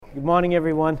Good morning,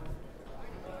 everyone.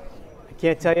 I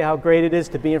can't tell you how great it is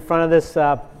to be in front of this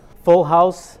full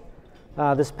house,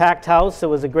 this packed house. It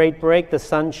was a great break. The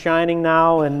sun's shining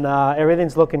now, and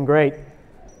everything's looking great.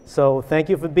 So thank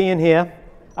you for being here.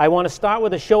 I want to start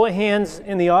with a show of hands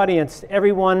in the audience.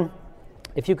 Everyone,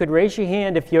 if you could raise your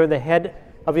hand if you're the head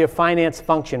of your finance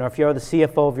function or if you're the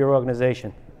CFO of your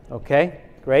organization. Okay,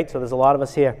 great. So there's a lot of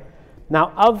us here.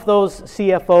 Now, of those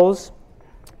CFOs,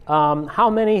 how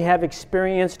many have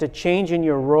experienced a change in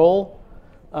your role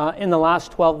in the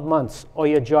last 12 months or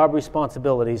your job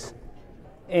responsibilities?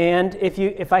 And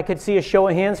if I could see a show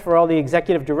of hands for all the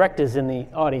executive directors in the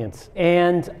audience.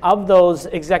 And of those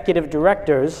executive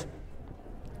directors,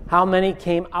 how many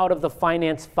came out of the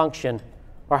finance function,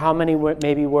 or how many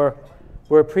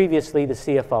were previously the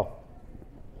CFO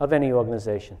of any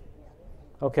organization?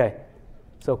 Okay,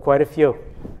 so quite a few.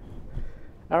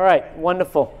 All right,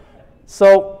 wonderful.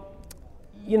 So,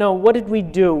 what did we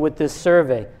do with this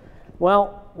survey?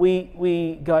 Well,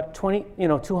 we got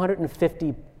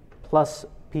 250 plus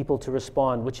people to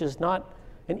respond, which is not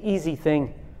an easy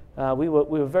thing. We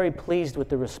were very pleased with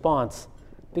the response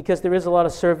because there is a lot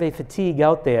of survey fatigue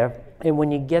out there, and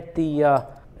when you get the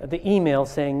email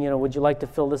saying, would you like to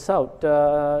fill this out?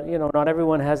 Not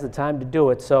everyone has the time to do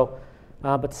it. So,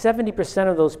 but 70%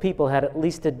 of those people had at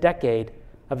least a decade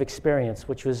of experience,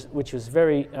 which was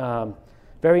very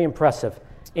very impressive.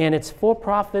 And it's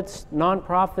for-profits,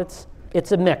 non-profits,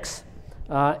 it's a mix.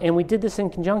 And we did this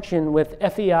in conjunction with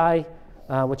FEI,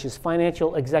 which is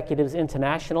Financial Executives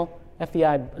International,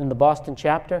 FEI in the Boston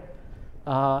chapter.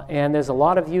 And there's a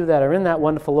lot of you that are in that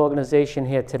wonderful organization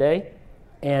here today.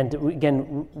 And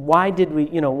again, why did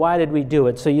we do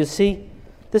it? So you see,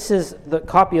 this is the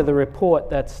copy of the report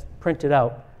that's printed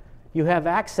out. You have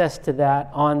access to that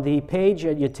on the page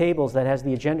at your tables that has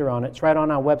the agenda on it. It's right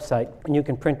on our website, and you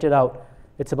can print it out.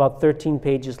 It's about 13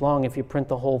 pages long if you print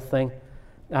the whole thing.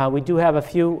 We do have a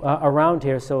few around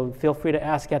here, so feel free to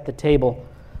ask at the table.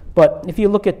 But if you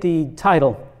look at the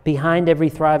title, Behind Every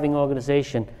Thriving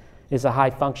Organization is a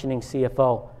High-Functioning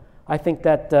CFO, I think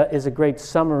that is a great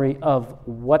summary of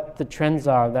what the trends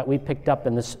are that we picked up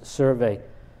in this survey.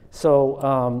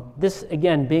 So this,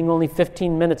 again, being only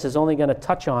 15 minutes is only going to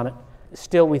touch on it.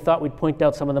 Still, we thought we'd point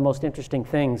out some of the most interesting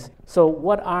things. So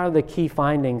what are the key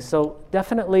findings? So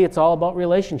definitely it's all about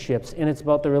relationships, and it's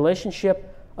about the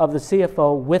relationship of the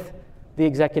CFO with the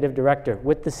executive director,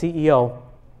 with the CEO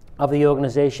of the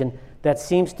organization that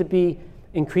seems to be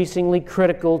increasingly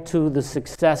critical to the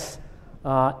success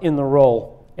in the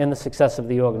role and the success of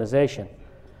the organization.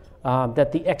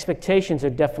 That the expectations are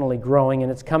definitely growing,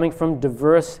 and it's coming from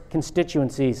diverse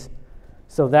constituencies.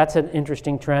 So that's an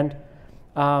interesting trend.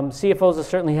 CFOs are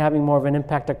certainly having more of an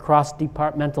impact across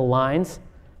departmental lines.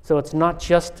 So it's not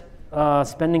just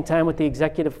spending time with the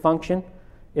executive function.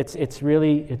 It's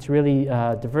really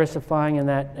diversifying in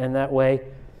that way.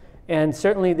 And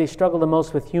certainly they struggle the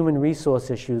most with human resource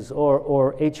issues or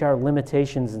HR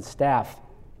limitations in staff.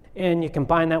 And you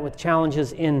combine that with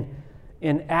challenges in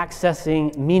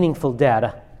accessing meaningful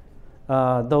data.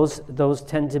 Those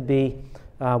tend to be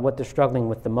what they're struggling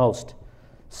with the most.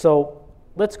 So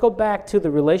let's go back to the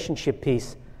relationship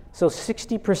piece. So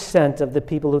 60% of the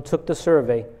people who took the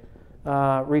survey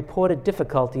reported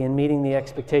difficulty in meeting the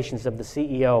expectations of the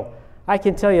CEO. I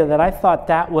can tell you that I thought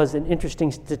that was an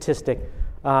interesting statistic,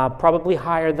 probably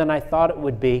higher than I thought it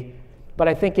would be. But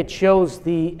I think it shows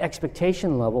the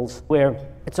expectation levels where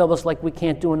it's almost like we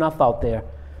can't do enough out there.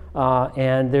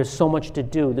 And there's so much to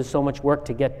do. There's so much work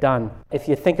to get done. If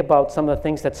you think about some of the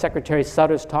things that Secretary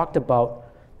Sutters talked about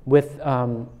with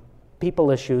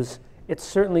people issues, it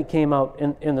certainly came out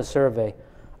in the survey.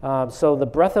 So the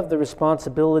breadth of the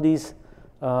responsibilities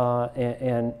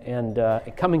and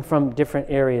coming from different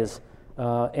areas,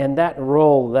 and that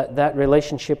role, that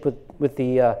relationship with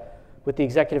the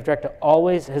executive director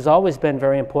has always been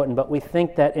very important. But we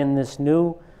think that in this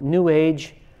new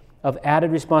age of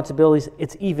added responsibilities,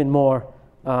 it's even more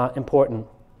important.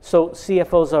 So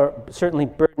CFOs are certainly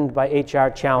burdened by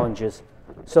HR challenges.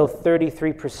 So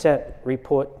 33%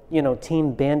 report,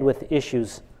 team bandwidth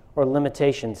issues or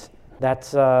limitations.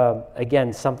 That's,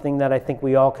 again, something that I think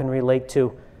we all can relate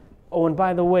to. Oh, and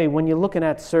by the way, when you're looking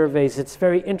at surveys, it's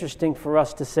very interesting for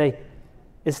us to say,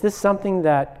 is this something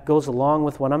that goes along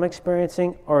with what I'm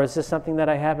experiencing, or is this something that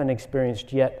I haven't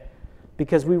experienced yet?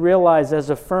 Because we realize as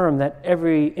a firm that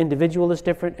every individual is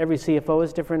different, every CFO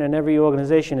is different, and every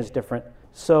organization is different.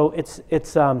 So it's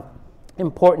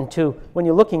important to, when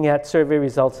you're looking at survey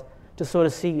results, to sort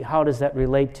of see how does that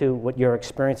relate to what you're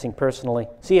experiencing personally.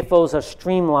 CFOs are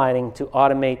streamlining to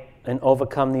automate and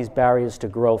overcome these barriers to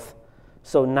growth.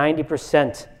 So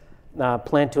 90%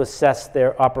 plan to assess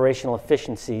their operational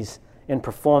efficiencies and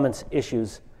performance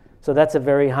issues. So that's a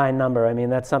very high number. I mean,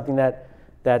 that's something that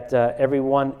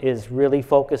everyone is really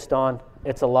focused on.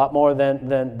 It's a lot more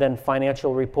than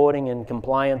financial reporting and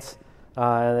compliance.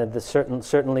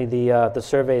 Certainly the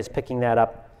survey is picking that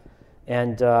up.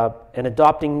 And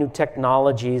adopting new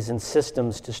technologies and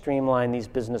systems to streamline these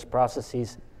business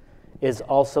processes is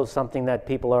also something that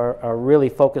people are really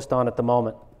focused on at the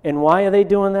moment. And why are they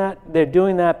doing that? They're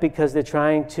doing that because they're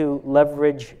trying to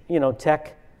leverage,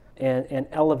 tech and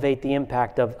elevate the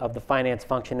impact of the finance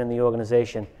function in the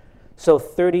organization. So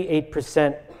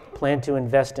 38% plan to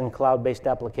invest in cloud-based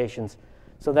applications.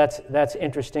 So that's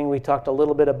interesting. We talked a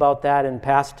little bit about that in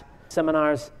past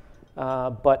seminars,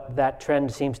 but that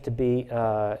trend seems to be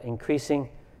increasing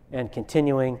and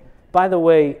continuing. By the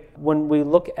way, when we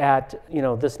look at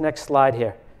this next slide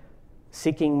here,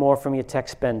 seeking more from your tech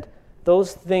spend,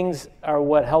 those things are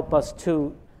what help us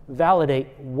to validate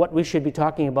what we should be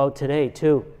talking about today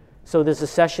too. So there's a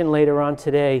session later on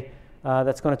today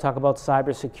that's going to talk about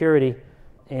cybersecurity,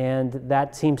 and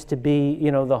that seems to be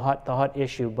the hot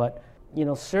issue. But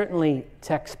certainly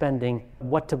tech spending,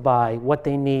 what to buy, what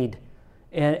they need,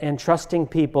 and trusting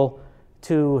people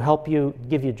to help you,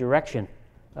 give you direction,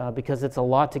 because it's a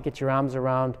lot to get your arms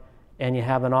around, and you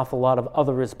have an awful lot of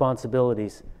other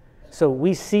responsibilities. So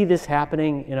we see this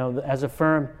happening, as a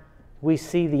firm. We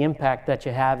see the impact that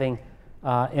you're having,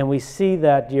 and we see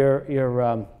that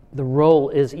the role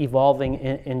is evolving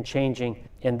and changing,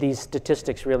 and these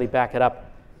statistics really back it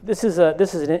up. This is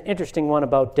an interesting one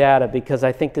about data, because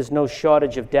I think there's no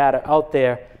shortage of data out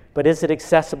there, but is it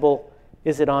accessible?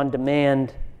 Is it on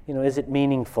demand? Is it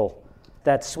meaningful?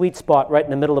 That sweet spot right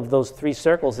in the middle of those three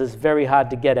circles is very hard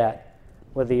to get at,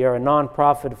 whether you're a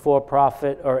nonprofit,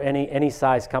 for-profit, or any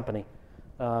size company.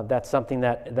 That's something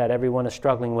that everyone is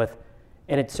struggling with,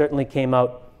 and it certainly came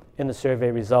out in the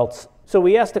survey results. So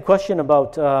we asked a question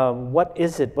about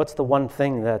what's the one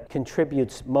thing that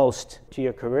contributes most to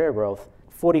your career growth?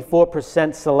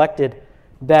 44% selected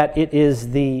that it is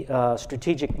the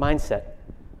strategic mindset.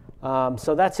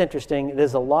 So that's interesting.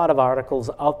 There's a lot of articles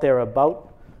out there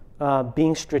about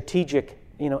being strategic,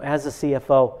 as a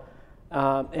CFO.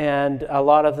 And a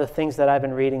lot of the things that I've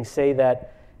been reading say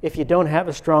that if you don't have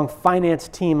a strong finance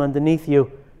team underneath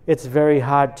you, it's very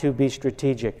hard to be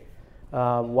strategic.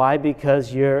 Why?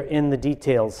 Because you're in the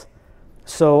details.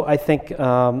 So I think,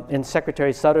 and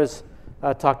Secretary Sutters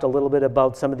talked a little bit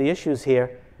about some of the issues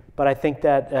here, but I think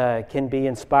that can be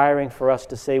inspiring for us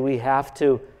to say we have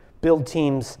to build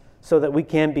teams so that we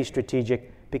can be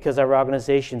strategic, because our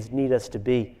organizations need us to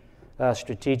be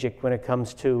strategic when it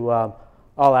comes to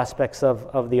all aspects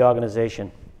of the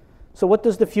organization. So what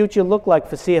does the future look like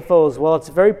for CFOs? Well, it's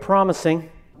very promising,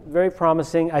 very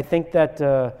promising. I think that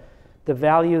the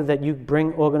value that you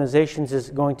bring organizations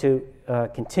is going to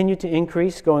continue to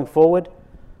increase going forward.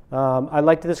 I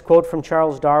liked this quote from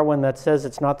Charles Darwin that says,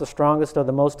 "It's not the strongest or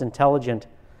the most intelligent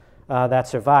that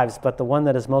survives, but the one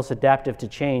that is most adaptive to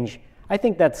change." I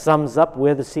think that sums up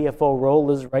where the CFO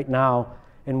role is right now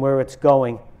and where it's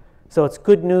going. So it's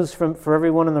good news for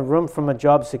everyone in the room from a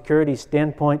job security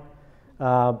standpoint,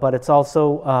 but it's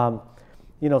also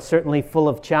certainly full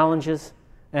of challenges.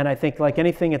 And I think, like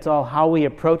anything, it's all how we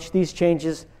approach these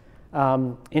changes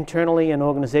internally and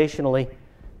organizationally,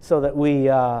 so that we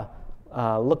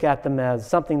look at them as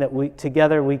something that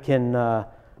together we can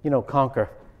conquer.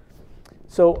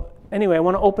 So anyway, I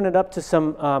want to open it up to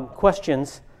some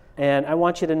questions. And I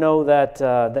want you to know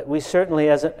that we certainly,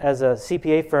 as a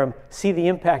CPA firm, see the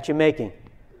impact you're making.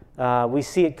 We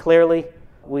see it clearly.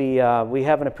 We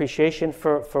have an appreciation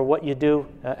for what you do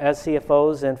as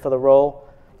CFOs and for the role.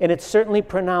 And it's certainly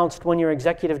pronounced when your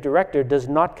executive director does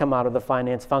not come out of the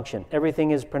finance function.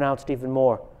 Everything is pronounced even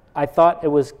more. I thought it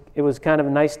was kind of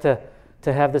nice to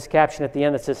have this caption at the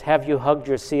end that says, "Have you hugged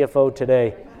your CFO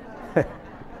today?"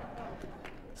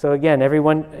 So again,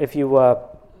 everyone, if you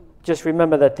just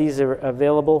remember that these are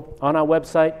available on our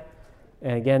website.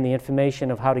 And again, the information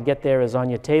of how to get there is on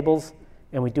your tables,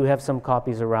 and we do have some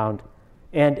copies around.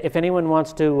 And if anyone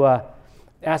wants to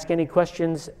ask any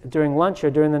questions during lunch or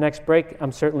during the next break,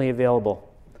 I'm certainly available.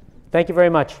 Thank you very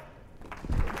much.